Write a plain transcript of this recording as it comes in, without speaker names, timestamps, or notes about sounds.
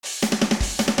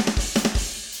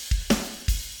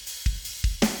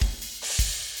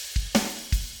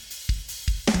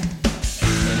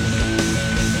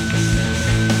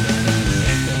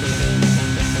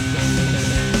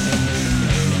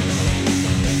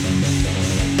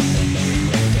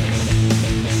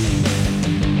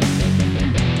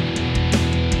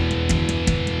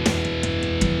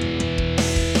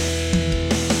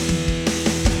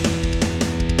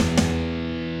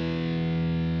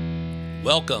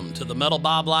Welcome to the Metal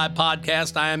Bob Live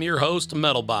Podcast. I am your host,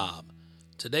 Metal Bob.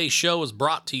 Today's show is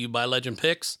brought to you by Legend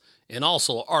Picks and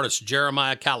also artist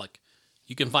Jeremiah Kallick.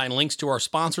 You can find links to our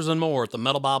sponsors and more at the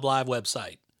Metal Bob Live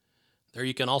website. There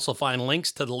you can also find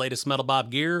links to the latest Metal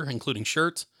Bob gear, including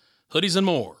shirts, hoodies, and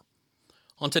more.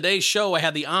 On today's show, I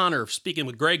had the honor of speaking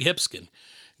with Greg Hipskin.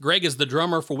 Greg is the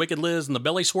drummer for Wicked Liz and the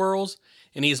Belly Swirls,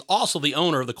 and he is also the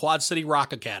owner of the Quad City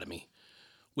Rock Academy.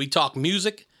 We talk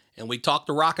music, and we talk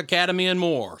the Rock Academy and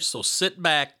more. So sit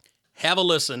back, have a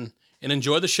listen, and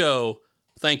enjoy the show.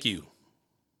 Thank you.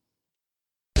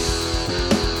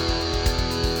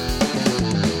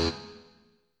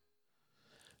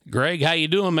 Greg, how you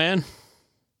doing, man?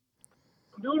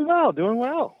 Doing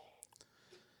well.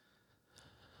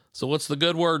 So what's the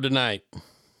good word tonight?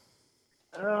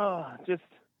 Just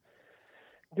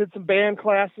did some band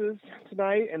classes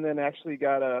tonight, and then actually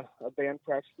got a band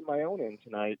practice of my own in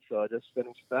tonight. So I just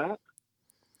finished that.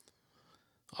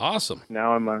 Awesome.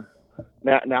 Now I'm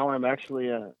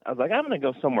actually. I was like, I'm gonna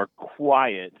go somewhere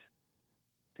quiet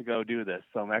to go do this.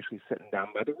 So I'm actually sitting down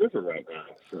by the river right now.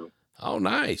 So. Oh,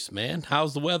 nice, man.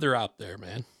 How's the weather out there,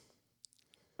 man?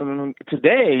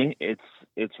 Today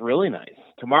it's really nice.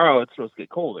 Tomorrow it's supposed to get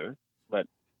colder, but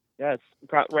yeah,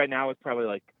 it's right now it's probably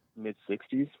like mid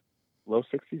 60s, low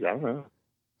 60s. I don't know,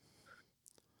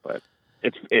 but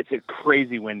it's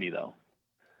crazy windy though.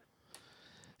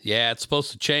 Yeah, it's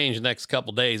supposed to change the next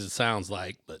couple days. It sounds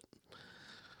like, but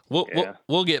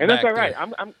we'll get and back that's all right.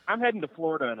 there. I'm heading to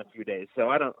Florida in a few days,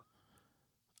 so I don't.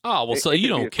 Oh well, so you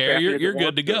don't care. You're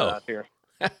good to go. Out here.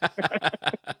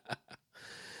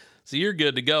 So you're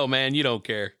good to go, man. You don't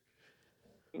care.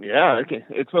 Yeah, okay.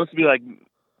 It's supposed to be like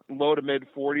low to mid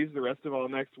 40s the rest of all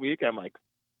next week. I'm like,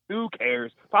 who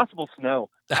cares? Possible snow.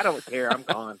 I don't care. I'm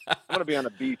gone. I'm gonna be on the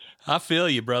beach. I feel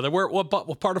you, brother. What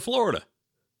part of Florida?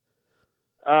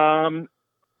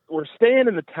 We're staying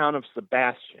in the town of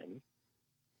Sebastian,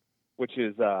 which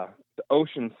is the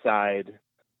ocean side,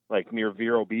 like near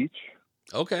Vero Beach.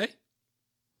 Okay.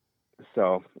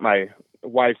 So my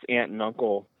wife's aunt and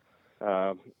uncle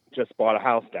just bought a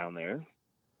house down there,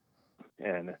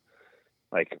 and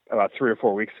like about 3 or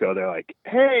 4 weeks ago, they're like,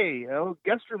 "Hey,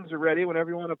 guest rooms are ready whenever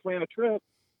you want to plan a trip."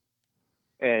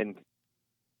 And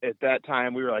at that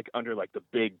time, we were like under like the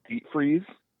big deep freeze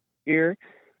here,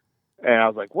 and I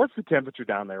was like, "What's the temperature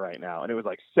down there right now?" And it was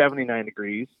like 79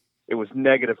 degrees. It was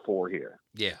 -4 here.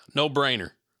 Yeah, no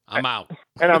brainer. I'm out.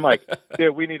 And I'm like,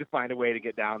 dude, we need to find a way to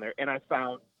get down there. And I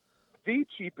found the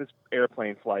cheapest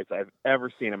airplane flights I've ever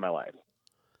seen in my life.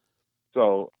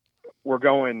 So we're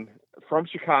going from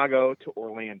Chicago to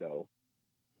Orlando,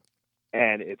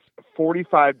 and it's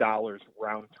 $45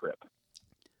 round trip.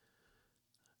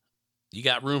 You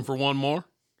got room for one more?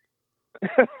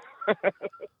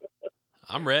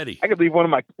 I'm ready. I could leave one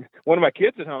of my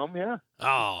kids at home. Yeah.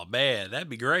 Oh man, that'd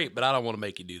be great. But I don't want to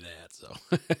make you do that. So.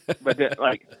 But then,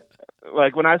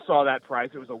 like when I saw that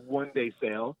price, it was a 1-day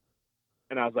sale,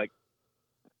 and I was like,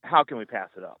 how can we pass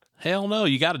it up? Hell no,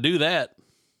 you got to do that.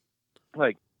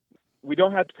 Like, we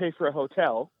don't have to pay for a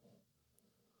hotel.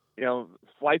 You know,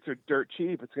 flights are dirt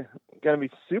cheap. It's going to be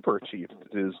super cheap to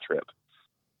do this trip.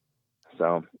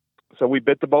 So we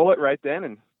bit the bullet right then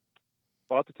and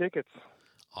bought the tickets.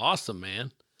 Awesome,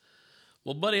 man.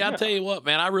 Well, buddy, yeah. I'll tell you what,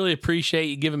 man, I really appreciate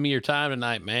you giving me your time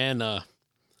tonight, man. I'm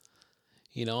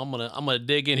gonna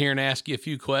dig in here and ask you a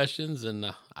few questions,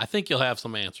 and I think you'll have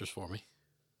some answers for me.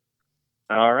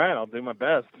 All right, I'll do my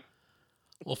best.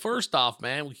 Well, first off,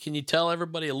 man, can you tell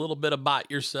everybody a little bit about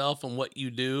yourself and what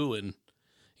you do? And,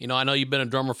 I know you've been a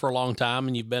drummer for a long time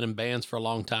and you've been in bands for a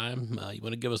long time. You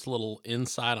want to give us a little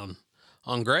insight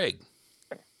on Greg?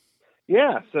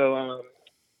 Yeah. So,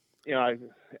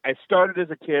 I started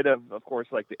as a kid of course,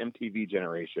 like the MTV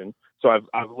generation. So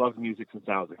I've loved music since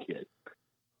I was a kid.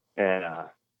 And I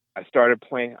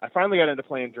finally got into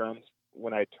playing drums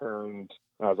when I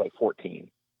was like 14.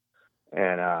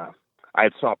 And I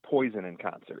saw Poison in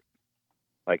concert.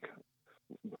 Like,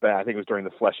 I think it was during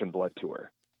the Flesh and Blood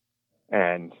tour.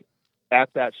 And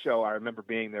at that show, I remember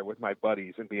being there with my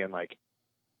buddies and being like,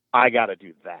 I got to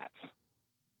do that.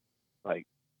 Like,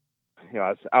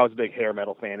 I was a big hair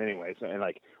metal fan anyway. So, and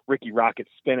like Ricky Rocket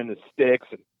spinning his sticks,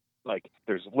 and like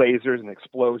there's lasers and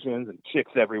explosions and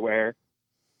chicks everywhere.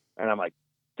 And I'm like,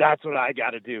 that's what I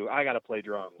got to do. I got to play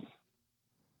drums.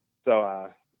 So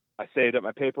I saved up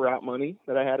my paper route money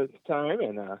that I had at the time,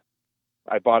 and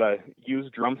I bought a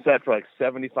used drum set for like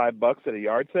 $75 at a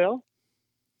yard sale.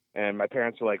 And my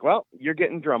parents were like, well, you're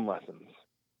getting drum lessons.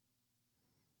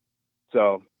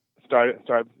 So started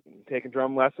taking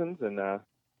drum lessons, and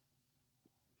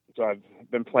so I've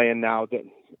been playing now.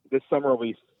 This summer will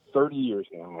be 30 years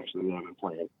now, actually, that I've been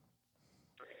playing.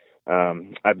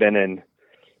 I've been in,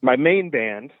 my main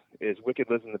band is Wicked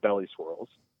Lives in the Belly Swirls.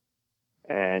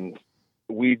 And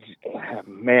we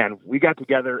got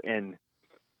together in,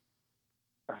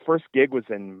 our first gig was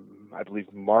in, I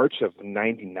believe, March of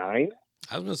 '99.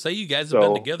 I was going to say, you guys have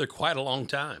been together quite a long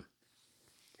time.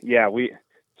 Yeah, we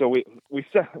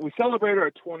celebrated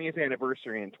our 20th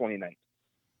anniversary in 2019.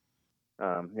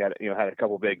 Had a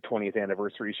couple big 20th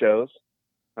anniversary shows.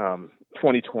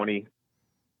 2020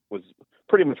 was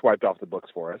pretty much wiped off the books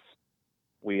for us.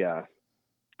 We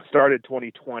started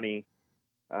 2020.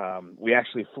 We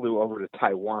actually flew over to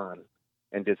Taiwan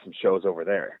and did some shows over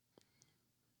there.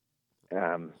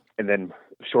 And then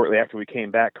shortly after we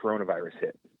came back, coronavirus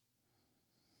hit.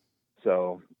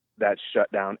 So that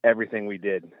shut down everything we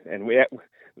did. And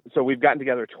we've gotten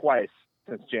together twice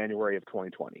since January of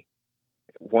 2020.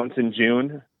 Once in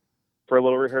June for a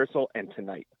little rehearsal, and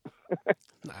tonight.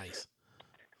 Nice.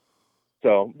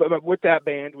 So, but with that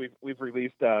band, we've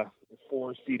released 4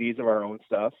 CDs of our own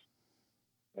stuff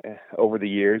over the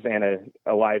years, and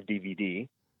a live DVD.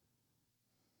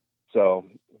 So,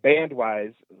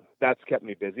 band-wise, that's kept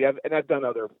me busy. I've done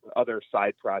other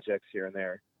side projects here and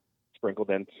there, sprinkled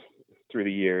in through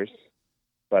the years.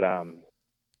 But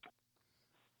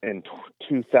in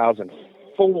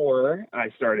 2004, I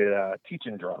started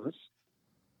teaching drums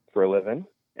for a living,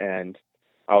 and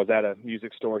I was at a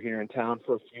music store here in town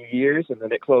for a few years, and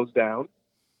then it closed down.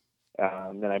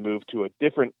 Then I moved to a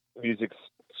different music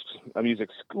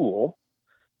school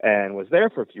and was there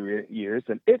for a few years,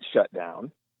 and it shut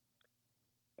down.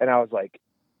 And I was like,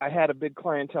 I had a big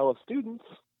clientele of students.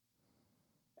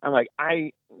 I'm like,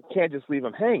 I can't just leave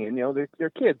them hanging. You know, they're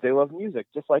kids. They love music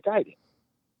just like I do.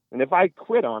 And if I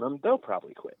quit on them, they'll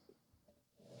probably quit.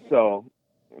 So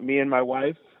me and my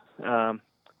wife,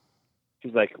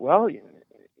 she's like, well,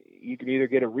 you can either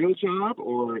get a real job,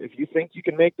 or if you think you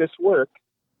can make this work,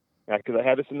 because I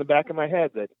had this in the back of my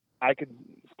head that I could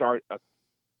start a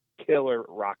killer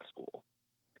rock school.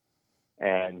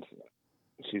 And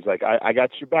she's like, I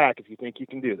got your back if you think you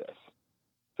can do this.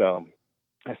 So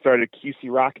I started QC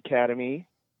Rock Academy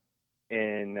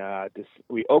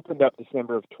we opened up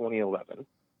December of 2011,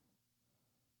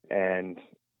 and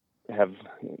have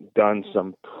done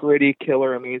some pretty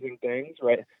killer, amazing things.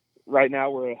 Right now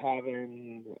we're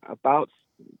having about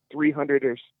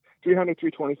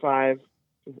 325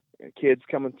 kids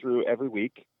coming through every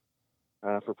week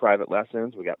for private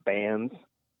lessons. We got bands,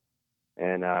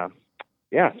 and so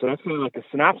that's kind of like a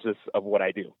synopsis of what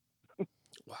I do.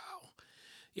 Wow.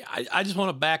 Yeah, I just want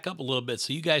to back up a little bit.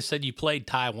 So you guys said you played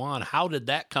Taiwan. How did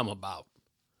that come about?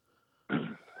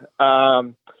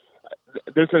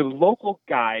 There's a local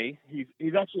guy.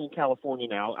 He's actually in California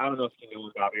now. I don't know if you know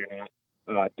him out here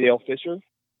or not. Dale Fisher.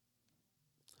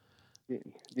 Do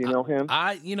you know him?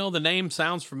 The name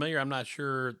sounds familiar. I'm not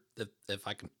sure if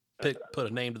I can put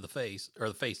a name to the face, or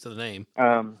the face to the name.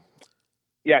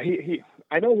 Yeah,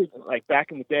 I know he's like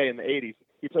back in the day in the 80s,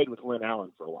 he played with Lynn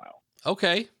Allen for a while.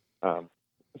 Okay.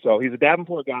 So he's a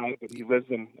Davenport guy, but he lives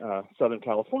in Southern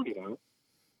California now.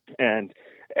 And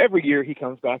every year he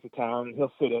comes back to town and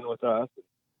he'll sit in with us and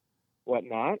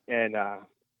whatnot. And,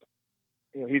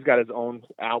 he's got his own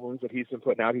albums that he's been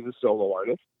putting out. He's a solo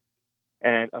artist.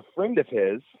 And a friend of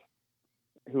his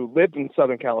who lived in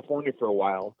Southern California for a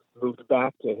while moved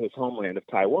back to his homeland of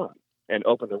Taiwan and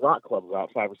opened a rock club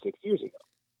about 5 or 6 years ago.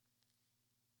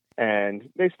 And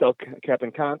they still kept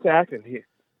in contact, and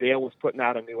Dale was putting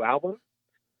out a new album.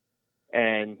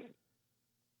 And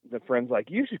the friend's like,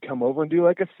 you should come over and do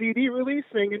like a CD release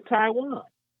thing in Taiwan.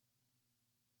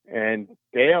 And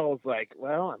Dale's like,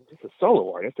 well, I'm just a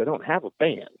solo artist. I don't have a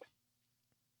band.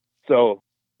 So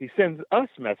he sends us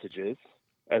messages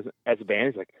as a band.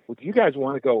 He's like, well, do you guys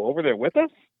want to go over there with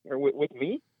us, or with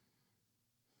me?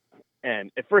 And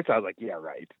at first I was like, yeah,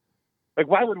 right. Like,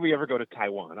 why would we ever go to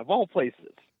Taiwan, of all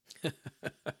places?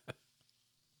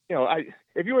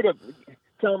 If you were to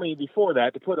tell me before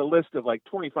that to put a list of like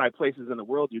 25 places in the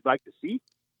world you'd like to see,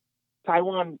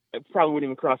 Taiwan probably wouldn't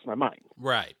even cross my mind.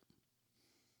 Right.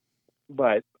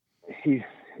 But we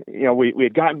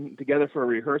had gotten together for a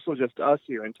rehearsal, just us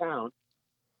here in town,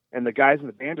 and the guys in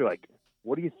the band are like,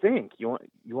 what do you think? You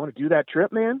want to do that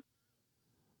trip, man?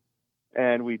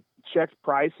 And we checked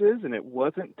prices, and it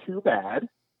wasn't too bad.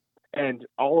 And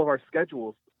all of our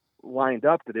schedules lined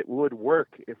up that it would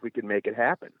work if we could make it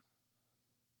happen.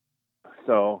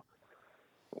 So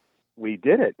we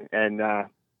did it. And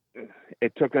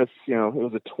it took us, it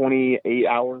was a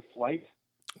 28-hour flight,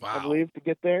 wow, I believe, to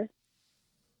get there.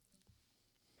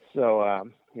 So,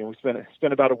 we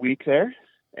spent about a week there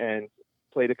and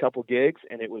played a couple gigs,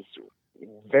 and it was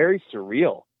very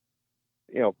surreal.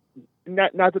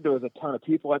 not that there was a ton of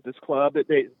people at this club, that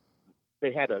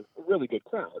they had a really good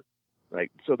crowd.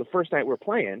 Like, so the first night we're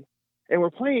playing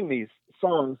these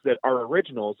songs that are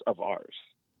originals of ours.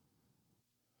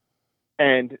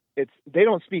 And they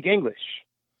don't speak English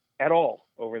at all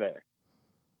over there,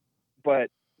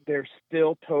 but they're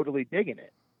still totally digging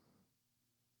it.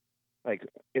 Like,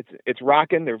 it's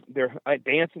rocking. They're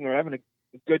dancing. They're having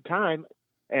a good time.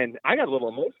 And I got a little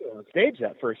emotional on stage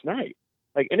that first night.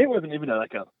 Like, and it wasn't even a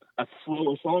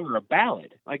slower song or a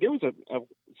ballad. Like, it was a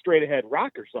straight ahead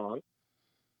rocker song.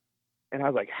 And I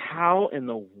was like, how in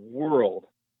the world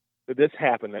did this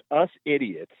happen, that us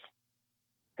idiots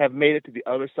have made it to the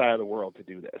other side of the world to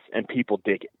do this, and people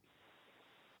dig it?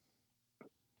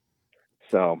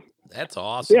 So that's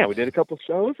awesome. Yeah, we did a couple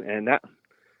shows, and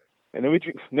then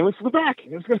we flew back.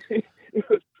 It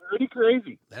was pretty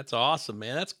crazy. That's awesome,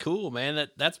 man. That's cool, man.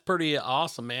 That's pretty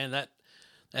awesome, man. That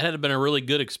had been a really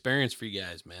good experience for you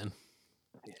guys, man.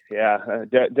 Yeah,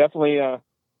 definitely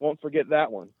won't forget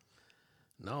that one.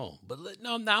 No, but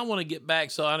now I want to get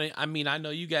back. So I mean, I know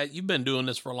you guys, you've been doing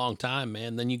this for a long time,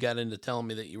 man. Then you got into telling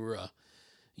me that you were,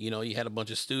 you had a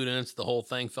bunch of students, the whole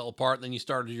thing fell apart, and then you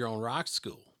started your own rock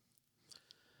school.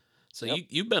 So yep.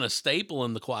 you've been a staple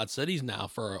in the Quad Cities now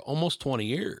for almost 20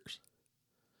 years.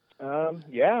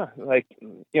 Yeah, like,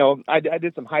 I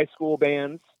did some high school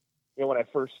bands, when I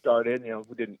first started.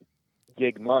 We didn't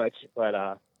gig much, but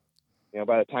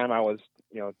by the time I was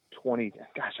 20,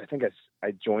 gosh, I think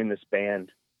I joined this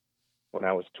band when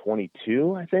I was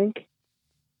 22, I think.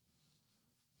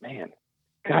 Man,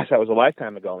 gosh, that was a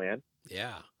lifetime ago, man.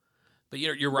 Yeah, but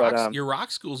your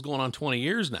rock school's going on 20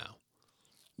 years now.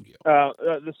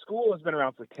 The school has been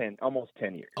around for almost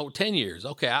 10 years. Oh, 10 years.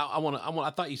 Okay.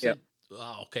 I thought you said, yep.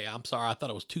 Oh, okay. I'm sorry. I thought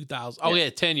it was 2000. Oh yeah.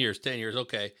 10 years.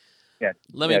 Okay. Yeah.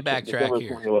 Let me backtrack here.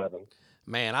 2011.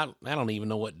 Man, I don't even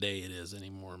know what day it is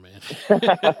anymore, man.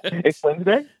 It's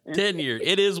Wednesday? 10 years.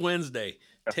 It is Wednesday.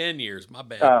 10 years. My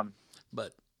bad.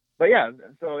 But yeah,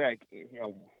 so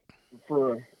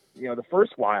for, the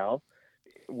first while,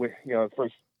 with,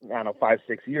 first, I don't know, 5-6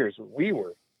 years, we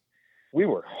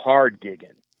were hard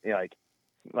gigging,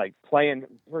 like playing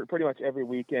pretty much every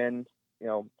weekend,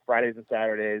 Fridays and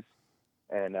Saturdays,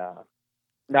 and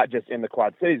not just in the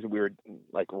Quad Cities. We were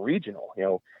like regional,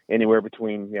 anywhere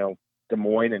between, Des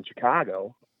Moines and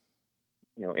Chicago,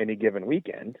 any given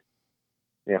weekend,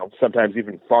 sometimes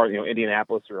even far,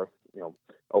 Indianapolis or,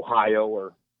 Ohio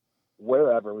or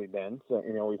wherever we've been. So,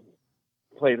 we've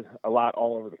played a lot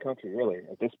all over the country, really,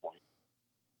 at this point.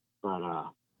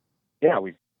 But, yeah,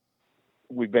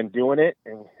 we've been doing it,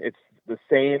 and it's the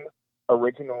same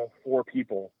original 4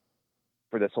 people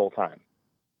for this whole time.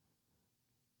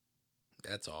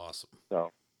 That's awesome.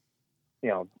 So,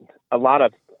 a lot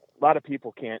of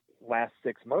people can't last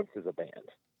 6 months as a band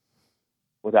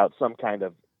without some kind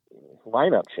of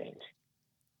lineup change.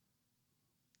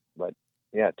 But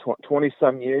yeah, 20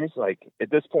 some years, like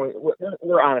at this point,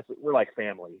 we're honestly, we're like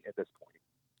family at this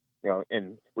point,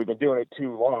 and we've been doing it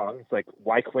too long. It's like,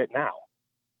 why quit now?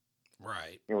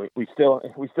 Right. We still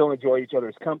enjoy each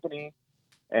other's company,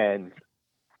 and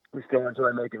we still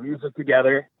enjoy making music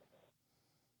together.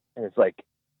 And it's like,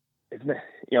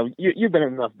 you've been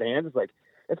in enough bands. It's like,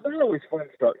 it's not always fun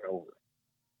starting over.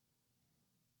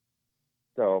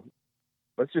 So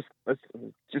let's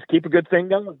just keep a good thing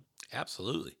going.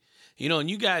 Absolutely. And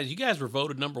you guys were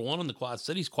voted number 1 in the Quad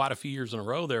Cities quite a few years in a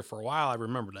row there for a while. I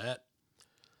remember that.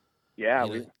 Yeah.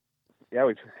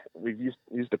 We've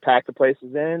used to pack the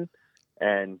places in,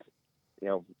 and,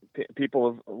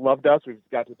 people have loved us. We've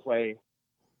got to play,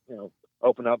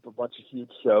 open up a bunch of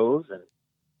huge shows, and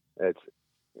it's,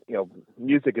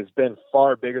 music has been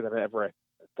far bigger than I ever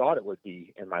thought it would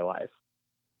be in my life.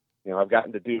 I've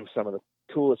gotten to do some of the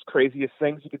coolest, craziest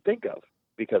things you could think of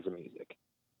because of music.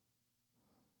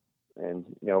 And,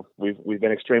 we've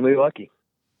been extremely lucky.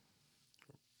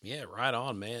 Yeah, right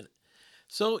on, man.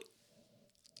 So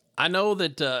I know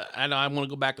that, I want to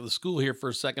go back to the school here for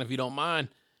a second, if you don't mind.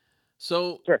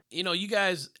 So, sure. You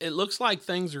guys, it looks like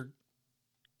things are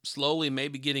slowly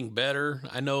maybe getting better.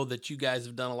 I know that you guys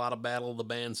have done a lot of Battle of the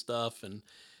Band stuff, and,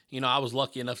 I was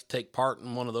lucky enough to take part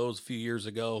in one of those a few years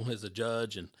ago as a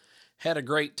judge and had a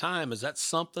great time. Is that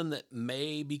something that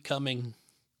may be coming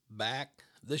back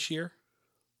this year?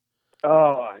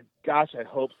 Oh gosh, I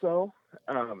hope so.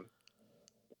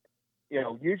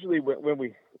 Usually when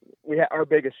we have our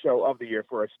biggest show of the year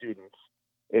for our students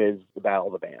is the Battle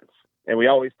of the Bands, and we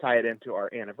always tie it into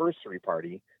our anniversary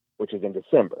party, which is in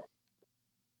December.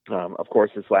 Of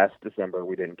course, this last December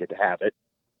we didn't get to have it.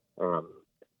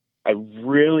 I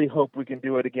really hope we can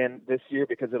do it again this year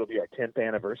because it'll be our 10th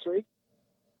anniversary.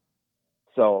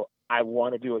 So I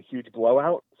want to do a huge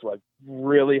blowout, so I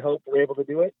really hope we're able to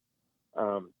do it.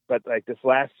 But like this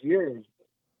last year,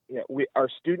 our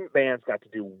student bands got to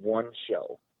do one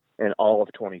show in all of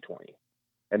 2020,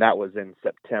 and that was in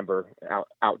September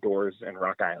outdoors in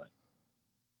Rock Island.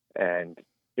 And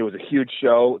it was a huge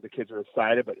show. The kids were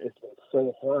excited, but it's been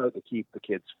so hard to keep the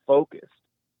kids focused.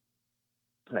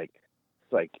 Like,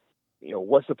 it's like,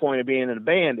 what's the point of being in a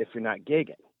band if you're not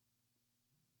gigging?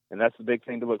 And that's the big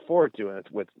thing to look forward to. And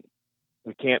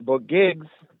we can't book gigs.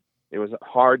 It was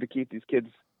hard to keep these kids,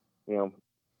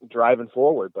 driving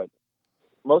forward, but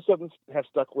most of them have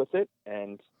stuck with it.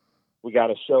 And we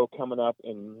got a show coming up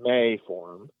in May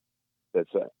for them. That's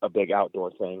a big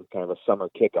outdoor thing, kind of a summer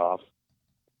kickoff.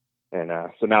 And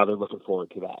so now they're looking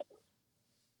forward to that.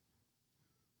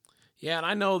 Yeah, and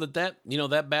I know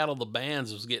that Battle of the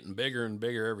Bands was getting bigger and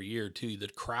bigger every year too. The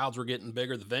crowds were getting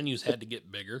bigger. The venues had to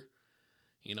get bigger.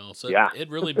 So yeah. It'd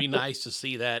really be nice to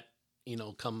see that,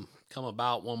 come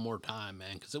about one more time,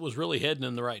 man, because it was really heading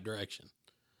in the right direction.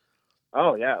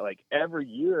 Oh yeah, like every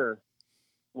year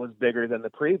was bigger than the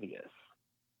previous,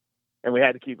 and we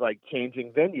had to keep like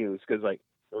changing venues because like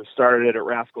we started it at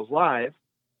Rascals Live,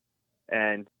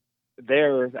 and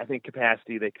there I think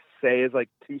capacity they say is like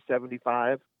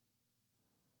 275,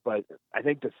 but I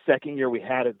think the second year we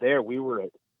had it there, we were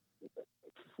at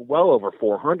well over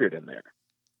 400 in there.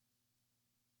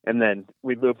 And then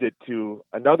we moved it to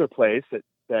another place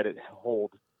that it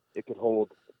could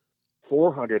hold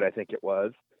 400, I think it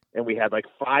was, and we had like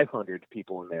 500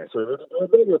 people in there. So it was a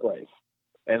bigger place.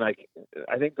 And like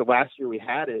I think the last year we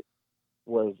had it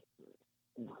was,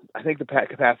 I think the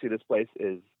capacity of this place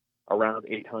is around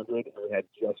 800, and we had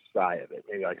just shy of it,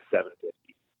 maybe like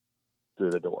 750 through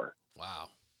the door. Wow.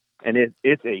 And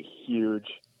it's a huge,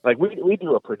 like we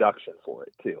do a production for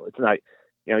it too. It's not,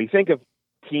 you think of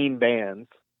teen bands,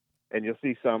 and you'll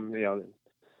see some,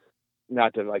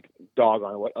 not to like dog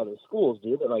on what other schools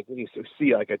do, but like when you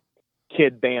see like a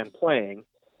kid band playing,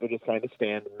 they're just kind of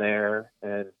standing there,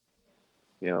 and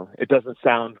it doesn't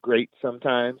sound great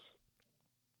sometimes,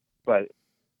 but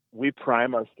we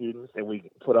prime our students and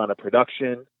we put on a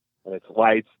production, and it's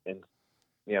lights and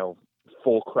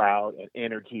full crowd and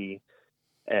energy,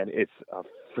 and it's a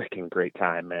freaking great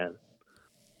time, man.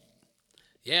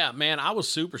 Yeah, man, I was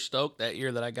super stoked that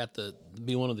year that I got to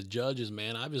be one of the judges,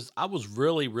 man. I was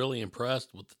really, really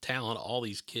impressed with the talent of all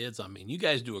these kids. I mean, you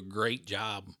guys do a great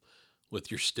job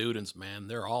with your students, man.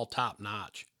 They're all top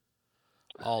notch.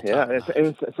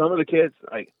 And some of the kids,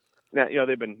 like,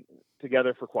 they've been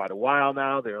together for quite a while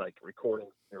now. They're like recording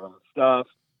their own stuff.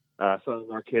 Some of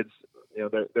our kids,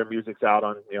 their music's out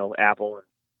on, Apple and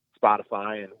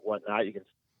Spotify and whatnot. You can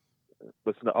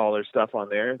listen to all their stuff on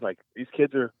there. Like, these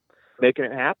kids are making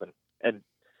it happen. And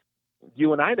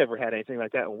you and I never had anything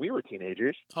like that when we were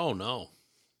teenagers. Oh no.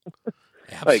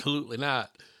 Absolutely not.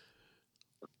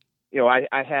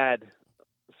 I had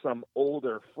some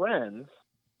older friends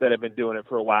that have been doing it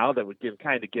for a while that would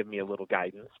give me a little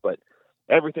guidance, but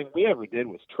everything we ever did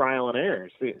was trial and error,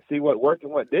 see what worked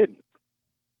and what didn't.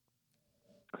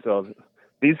 So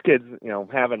these kids,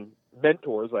 having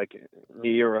mentors like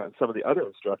me or some of the other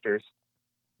instructors,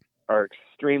 are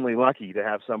extremely lucky to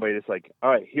have somebody that's like, all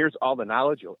right, here's all the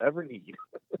knowledge you'll ever need.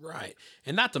 Right.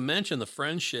 And not to mention the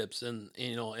friendships and,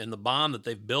 and the bond that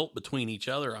they've built between each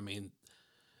other. I mean,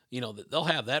 they'll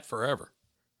have that forever.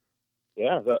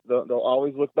 Yeah. They'll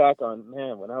always look back on,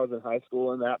 man, when I was in high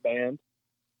school in that band,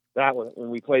 when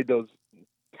we played those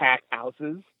packed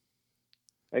houses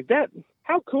like that,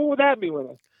 how cool would that be?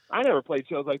 When I never played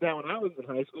shows like that when I was in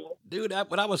high school. Dude,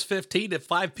 when I was 15, if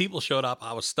 5 people showed up,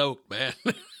 I was stoked, man.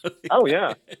 Oh,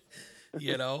 yeah.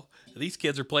 These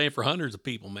kids are playing for hundreds of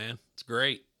people, man. It's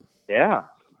great. Yeah,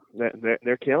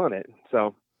 they're killing it.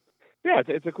 So, yeah,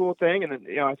 it's a cool thing. And,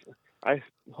 I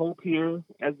hope here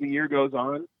as the year goes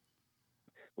on,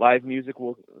 live music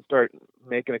will start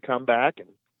making a comeback and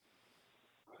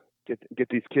get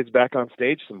these kids back on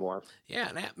stage some more.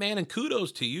 Yeah, man, and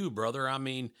kudos to you, brother. I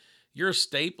mean, you're a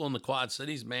staple in the Quad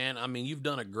Cities, man. I mean, you've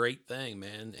done a great thing,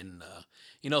 man. And,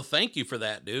 thank you for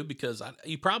that, dude, because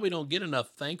you probably don't get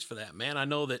enough thanks for that, man. I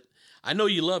know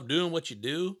you love doing what you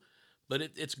do, but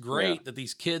it's great that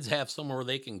these kids have somewhere where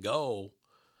they can go,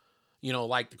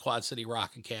 like the Quad City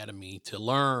Rock Academy, to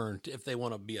learn if they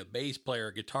want to be a bass player,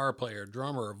 a guitar player, a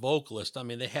drummer, a vocalist. I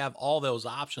mean, they have all those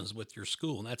options with your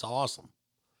school, and that's awesome.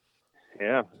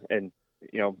 Yeah. And,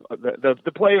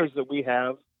 the players that we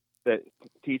have that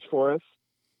teach for us,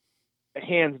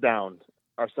 hands down,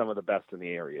 are some of the best in the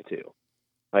area too.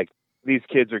 Like, these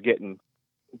kids are getting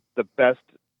the best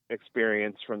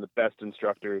experience from the best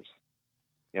instructors.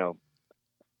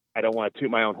 I don't want to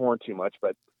toot my own horn too much,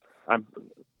 but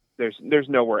there's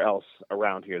nowhere else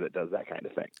around here that does that kind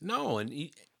of thing. No, and you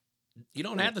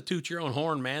don't have to toot your own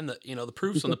horn, man. The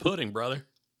proof's in the pudding, brother.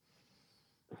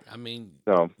 I mean,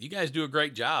 So you guys do a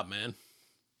great job, man.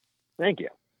 thank you.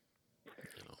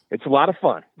 You know. It's a lot of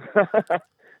fun.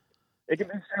 It can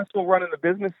be stressful running the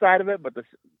business side of it, but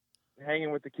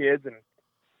hanging with the kids and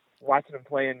watching them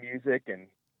playing music and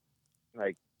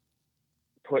like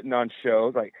putting on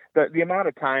shows, like the amount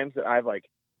of times that I've like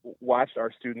watched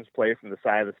our students play from the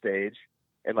side of the stage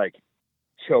and like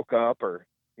choke up or,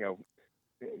 you know,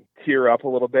 tear up a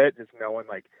little bit, just knowing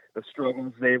like the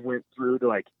struggles they went through to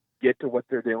like get to what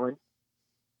they're doing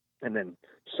and then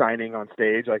shining on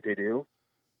stage like they do.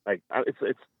 Like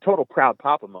it's total proud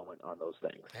papa moment on those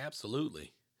things.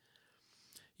 Absolutely.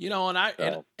 You know, and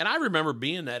I remember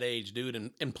being that age, dude,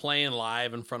 and playing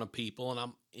live in front of people, and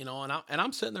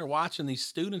I'm sitting there watching these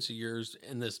students of yours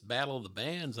in this battle of the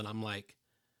bands, and I'm like,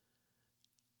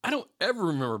 I don't ever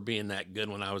remember being that good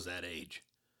when I was that age.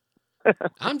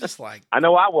 I'm just like, I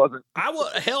know I wasn't.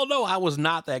 Hell no, I was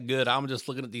not that good. I'm just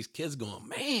looking at these kids going,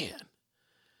 man,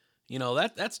 you know,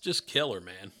 that's just killer,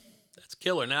 man. That's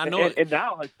killer. Now I know, and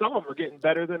now like some of them are getting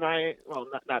better than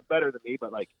not better than me,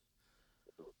 but like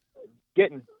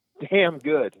getting damn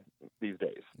good these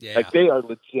days. Yeah. Like they are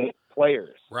legit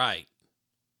players. Right.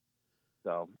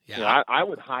 So yeah, you know, I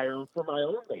would hire them for my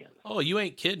own band. Oh, you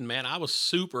ain't kidding, man. I was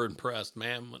super impressed,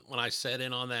 man, when I sat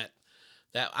in on that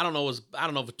I don't know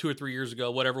if 2 or 3 years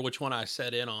ago, whatever, which one I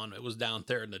sat in on. It was down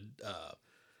there in the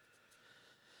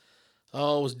it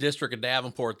was District of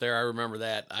Davenport there. I remember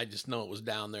that. I just know it was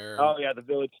down there. Oh yeah, the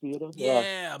Village Theater.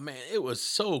 Yeah, man, it was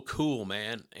so cool,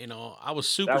 man. You know, I was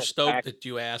super stoked packed. that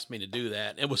you asked me to do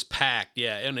that. It was packed,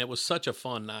 yeah, and it was such a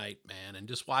fun night, man. And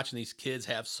just watching these kids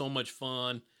have so much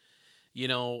fun, you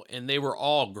know, and they were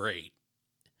all great.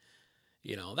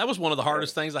 You know, that was one of the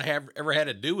hardest things I have ever had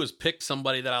to do was pick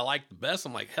somebody that I liked the best.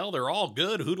 I'm like, hell, they're all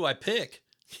good. Who do I pick?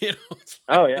 You know?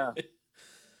 Oh yeah.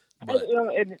 But, you know,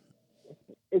 and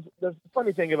it's the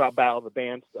funny thing about Battle of the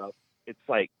Band stuff. It's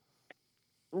like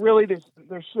really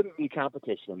there shouldn't be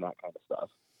competition in that kind of stuff.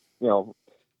 You know,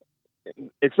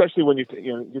 especially when you're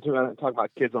talking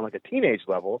about kids on like a teenage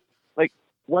level. Like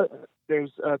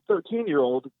there's a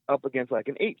 13-year-old up against like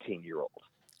an 18-year-old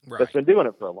right. that's been doing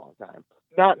it for a long time.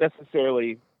 Not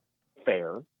necessarily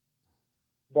fair,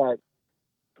 but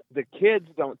the kids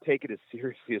don't take it as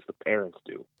seriously as the parents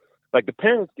do. Like the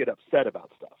parents get upset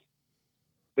about stuff.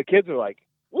 The kids are like,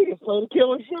 "We just played a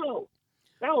killer show.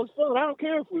 That was fun. I don't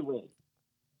care if we win."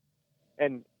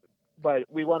 But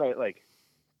we want to like,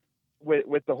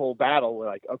 with the whole battle, we're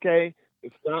like, okay,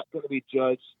 it's not going to be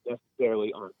judged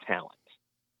necessarily on talent.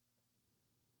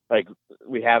 Like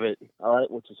we have it, all right.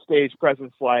 What's your stage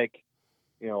presence like?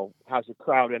 You know, how's your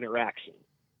crowd interaction?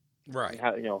 Right.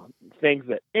 How, you know, things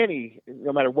that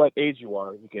no matter what age you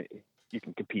are, you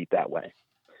can compete that way.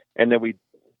 And then we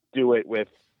do it with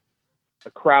a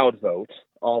crowd vote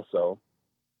also.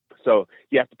 So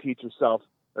you have to teach yourself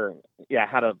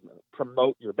how to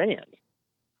promote your band.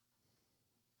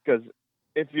 Because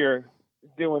if you're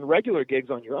doing regular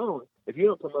gigs on your own, if you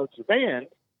don't promote your band,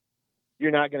 you're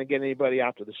not going to get anybody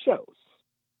after the shows.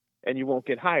 And you won't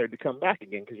get hired to come back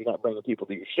again because you're not bringing people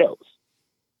to your shows.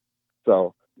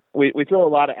 So we throw a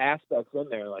lot of aspects in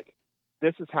there, like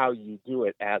this is how you do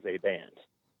it as a band.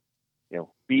 You know,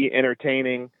 be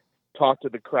entertaining, talk to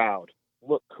the crowd,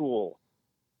 look cool,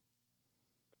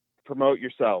 promote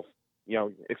yourself. You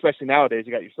know, especially nowadays,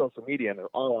 you got your social media and they're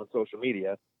all on social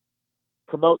media.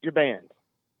 Promote your band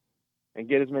and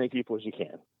get as many people as you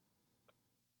can.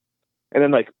 And then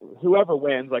like whoever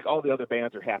wins, like all the other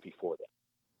bands are happy for them.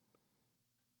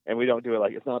 And we don't do it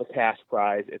like it's not a cash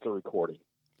prize; it's a recording.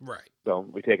 Right. So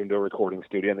we take them to a recording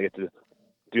studio and they get to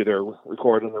do their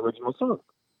record an original song.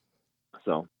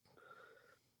 So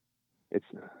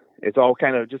it's all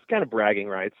kind of bragging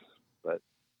rights. But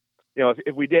you know,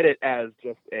 if we did it as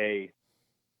just a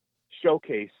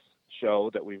showcase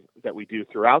show that we do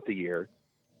throughout the year,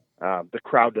 the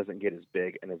crowd doesn't get as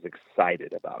big and as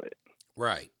excited about it.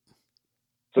 Right.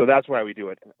 So that's why we do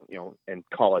it, you know, and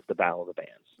call it the Battle of the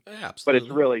Bands. Yeah, absolutely. But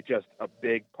it's really just a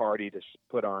big party to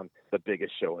put on the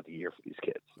biggest show of the year for these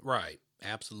kids. Right.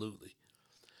 Absolutely.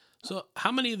 So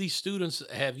how many of these students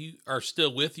are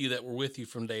still with you that were with you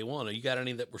from day one? Have you got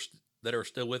any that are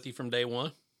still with you from day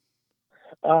one?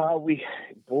 Because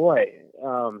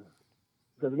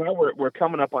now we're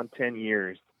coming up on 10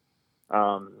 years.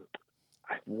 I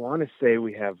want to say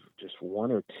we have just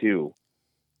one or two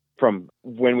from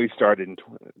when we started in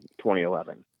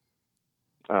 2011.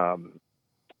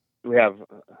 We have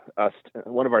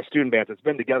one of our student bands that's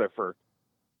been together for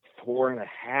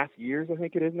 4.5 years, I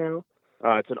think it is now.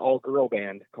 It's an all-girl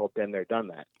band called Been There, Done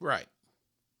That. Right.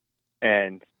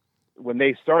 And when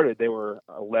they started, they were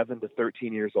 11 to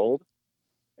 13 years old.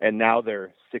 And now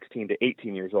they're 16 to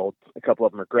 18 years old. A couple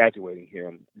of them are graduating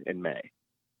here in May.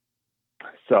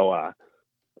 So,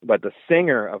 but the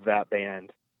singer of that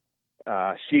band,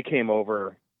 she came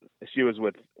over. She was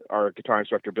with our guitar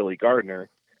instructor, Billy Gardner.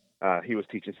 He was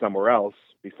teaching somewhere else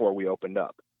before we opened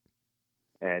up.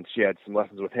 And she had some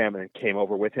lessons with him and came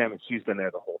over with him, and she's been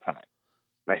there the whole time.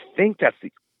 And I think that's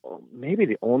maybe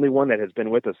the only one that has been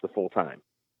with us the full time.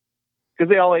 Because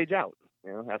they all age out,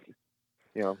 after,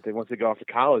 once they go off to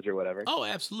college or whatever. Oh,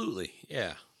 absolutely.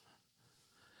 Yeah.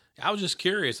 I was just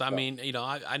curious. I mean,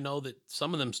 I know that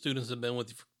some of them students have been with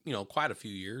you for, quite a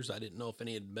few years. I didn't know if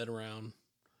any had been around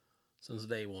since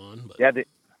day one. But yeah,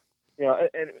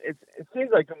 and it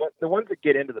seems like the ones that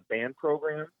get into the band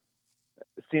program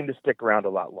seem to stick around a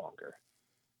lot longer.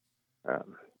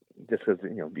 Just because,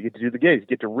 you get to do the gigs, you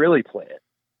get to really play it.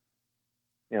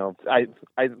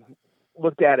 I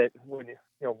looked at it when,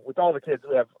 with all the kids,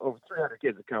 we have over 300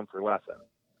 kids that come for lessons.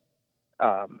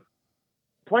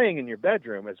 Playing in your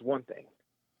bedroom is one thing.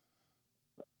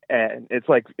 And it's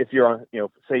like if you're on,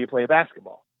 say you play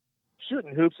basketball,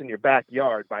 shooting hoops in your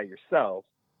backyard by yourself.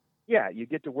 Yeah, you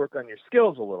get to work on your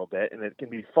skills a little bit and it can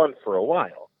be fun for a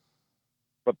while.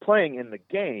 But playing in the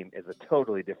game is a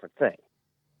totally different thing.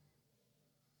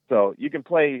 So you can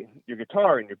play your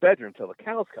guitar in your bedroom till the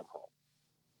cows come home.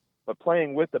 But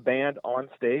playing with the band on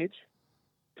stage,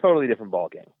 totally different ball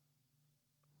game.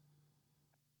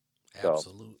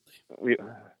 Absolutely. So we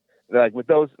like with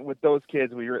those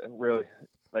kids, we really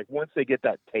like once they get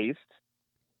that taste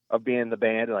of being in the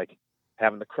band, like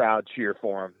having the crowd cheer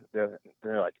for them,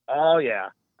 they're like, oh yeah,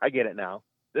 I get it now.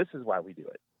 This is why we do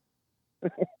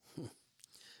it.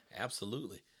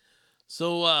 Absolutely.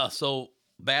 So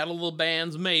Battle of the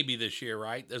Bands maybe this year,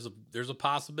 right? There's a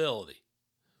possibility.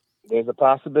 There's a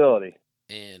possibility.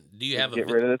 And do you have get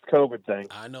rid of this COVID thing?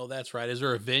 I know that's right. Is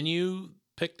there a venue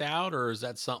picked out, or is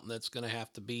that something that's going to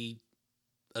have to be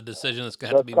a decision that's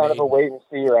going to have to be made? That's kind of a wait and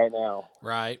see right now.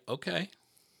 Right. Okay.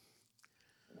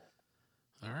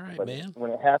 All right, but man.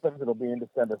 When it happens, it'll be in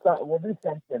December. We'll do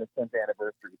something in a 10th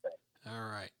anniversary thing. All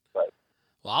right. But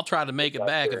well, I'll try to make it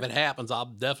back. Sure. If it happens, I'll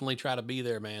definitely try to be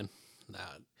there, man.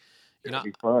 It'll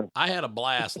be fun. I had a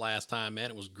blast last time,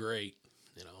 man. It was great.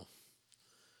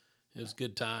 It was a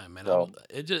good time, man. So,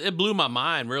 it blew my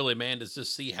mind, really, man, to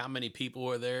just see how many people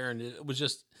were there. And it was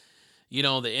just,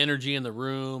 the energy in the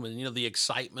room and, the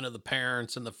excitement of the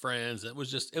parents and the friends. It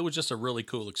was just a really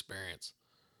cool experience.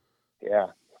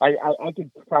 Yeah. I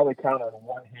could probably count on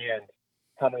one hand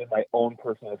how many of my own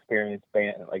personal experience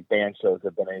band shows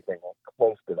have been anything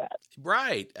close to that.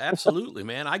 Right. Absolutely,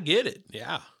 man. I get it.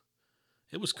 Yeah.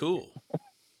 It was cool.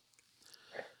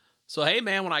 So, hey,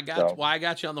 man, why I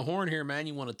got you on the horn here, man,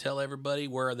 you want to tell everybody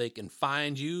where they can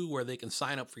find you, where they can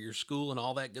sign up for your school and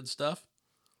all that good stuff?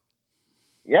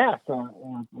 Yeah,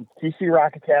 so it's QC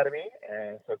Rock Academy,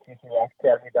 and so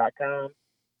QCRockAcademy.com,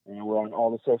 and we're on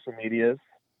all the social medias,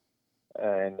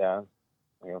 and,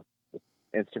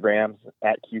 Instagram's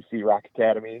at QC Rock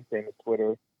Academy, same as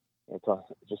Twitter.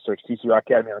 Just search QC Rock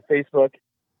Academy on Facebook.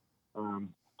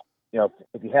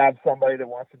 If you have somebody that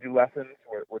wants to do lessons,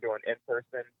 we're doing in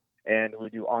person and we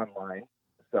do online.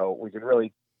 So we can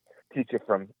really teach you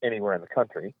from anywhere in the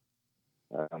country.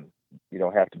 You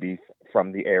don't have to be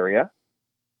from the area.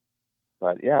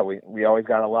 But yeah, we always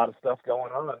got a lot of stuff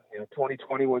going on.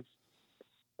 2020 was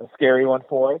a scary one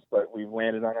for us, but we've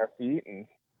landed on our feet and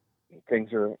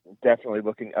things are definitely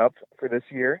looking up for this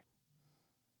year.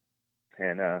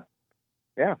 And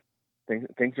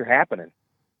things are happening.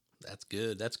 That's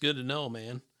good. That's good to know,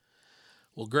 man.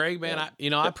 Well, Greg, man,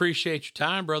 I appreciate your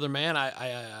time, brother, man.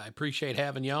 I appreciate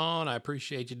having you on. I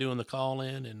appreciate you doing the call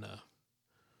in, and I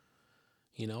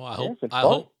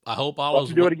hope all is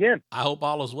do it again. I hope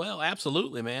all is well.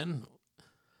 Absolutely, man.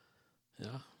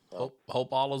 Yeah.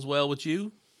 Hope all is well with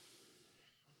you.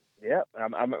 Yeah,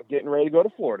 I'm getting ready to go to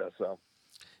Florida, so.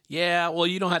 Yeah, well,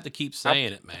 you don't have to keep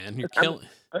saying it, man. You're killing.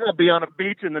 I'm gonna be on a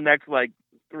beach in the next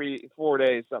 3-4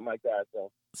 days, something like that.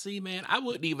 So. See, man, I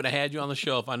wouldn't even have had you on the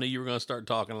show if I knew you were going to start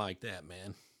talking like that,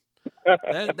 man.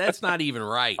 That's not even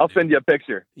right. I'll send you a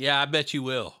picture. Yeah, I bet you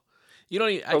will. You don't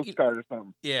even postcard or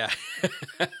something. Yeah.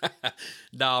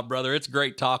 Nah, brother, it's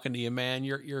great talking to you, man.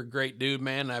 You're a great dude,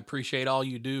 man. And I appreciate all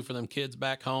you do for them kids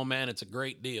back home, man. It's a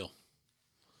great deal.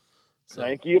 So,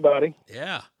 thank you, buddy.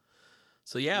 Yeah.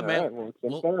 So yeah, all man. Right, well, it's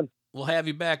been fun. We'll have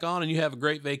you back on, and you have a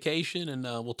great vacation, and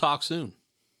we'll talk soon.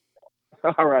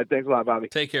 All right. Thanks a lot, Bobby.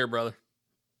 Take care, brother.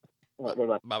 All right,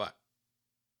 bye-bye. Bye-bye.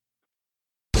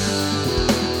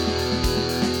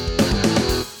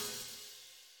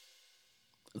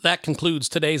 That concludes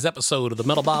today's episode of the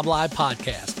Metal Bob Live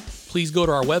podcast. Please go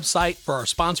to our website for our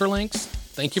sponsor links.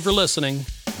 Thank you for listening.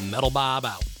 Metal Bob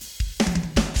out.